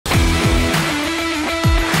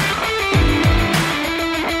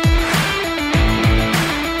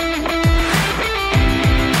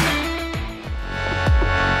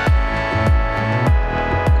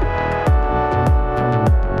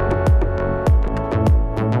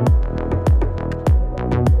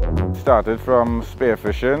started from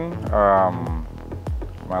spearfishing.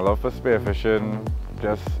 My love for spearfishing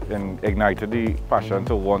just ignited the passion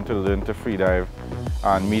to want to learn to freedive,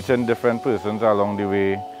 and meeting different persons along the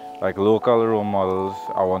way, like local role models.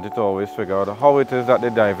 I wanted to always figure out how it is that they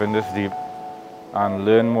dive in this deep and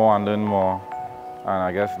learn more and learn more. And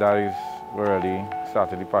I guess that is where really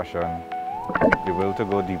started the passion, the will to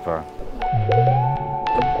go deeper.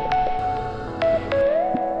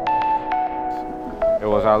 It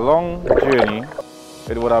was a long journey.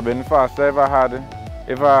 It would have been faster if I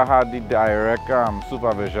had the direct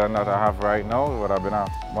supervision that I have right now. It would have been a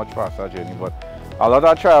much faster journey. But a lot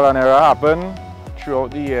of trial and error happened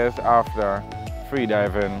throughout the years after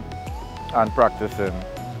freediving and practicing.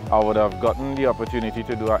 I would have gotten the opportunity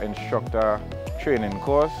to do an instructor training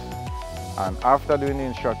course. And after doing the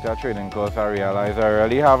instructor training course, I realized I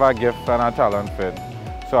really have a gift and a talent for it.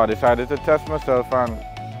 So I decided to test myself and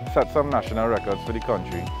set some national records for the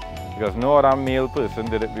country, because no other male person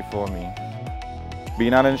did it before me.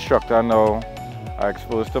 Being an instructor now, I'm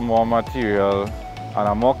exposed to more material and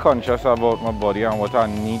I'm more conscious about my body and what I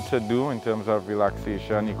need to do in terms of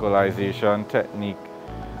relaxation, equalization, technique.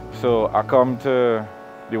 So I come to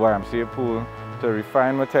the YMCA pool to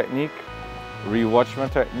refine my technique, rewatch my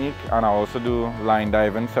technique, and I also do line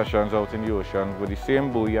diving sessions out in the ocean with the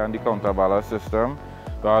same buoy and the counterballast system.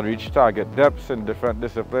 So I reach target depths in different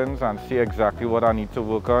disciplines and see exactly what I need to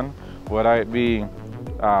work on, whether it be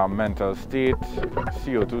mental state,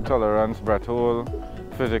 CO2 tolerance, breath hold,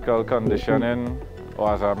 physical conditioning,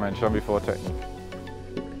 or as I mentioned before, technique.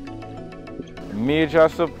 Major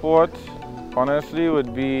support, honestly,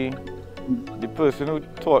 would be the person who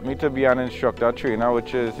taught me to be an instructor trainer,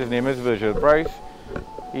 his name is Virgil Price.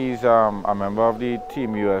 He's a member of the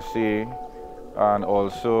Team USA and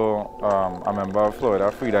also a member of Florida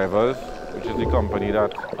Freedivers, which is the company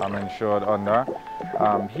that I'm insured under.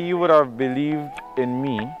 He would have believed in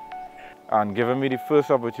me and given me the first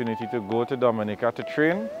opportunity to go to Dominica to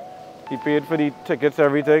train. He paid for the tickets,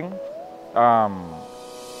 everything, and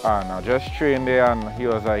I just trained there, and he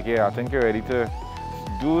was like, yeah, I think you're ready to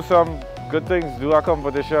do some good things, do a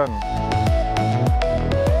competition.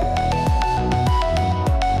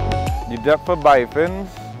 The depth for bifins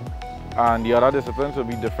and the other disciplines will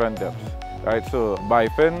be different depths, right? So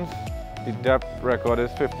bifins, the depth record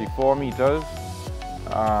is 54 meters.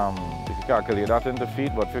 If you calculate that into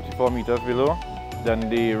feet, but 54 meters below. Then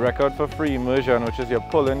the record for free immersion, which is you're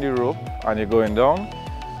pulling the rope and you're going down,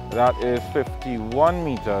 that is 51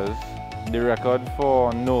 meters. The record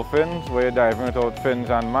for no fins, where you're diving without fins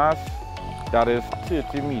and mask, that is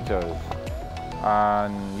 30 meters.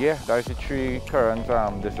 And yeah, that's the three current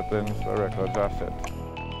disciplines where records are set.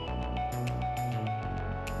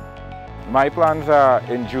 My plans are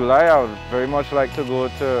in July. I would very much like to go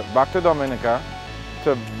back to Dominica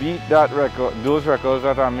to beat that record, those records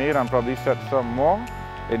that I made, and probably set some more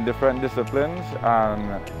in different disciplines.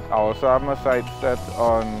 And I also have my sights set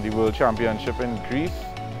on the World Championship in Greece,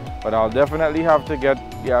 but I'll definitely have to get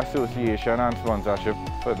the association and sponsorship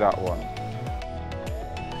for that one.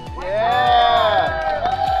 Yeah!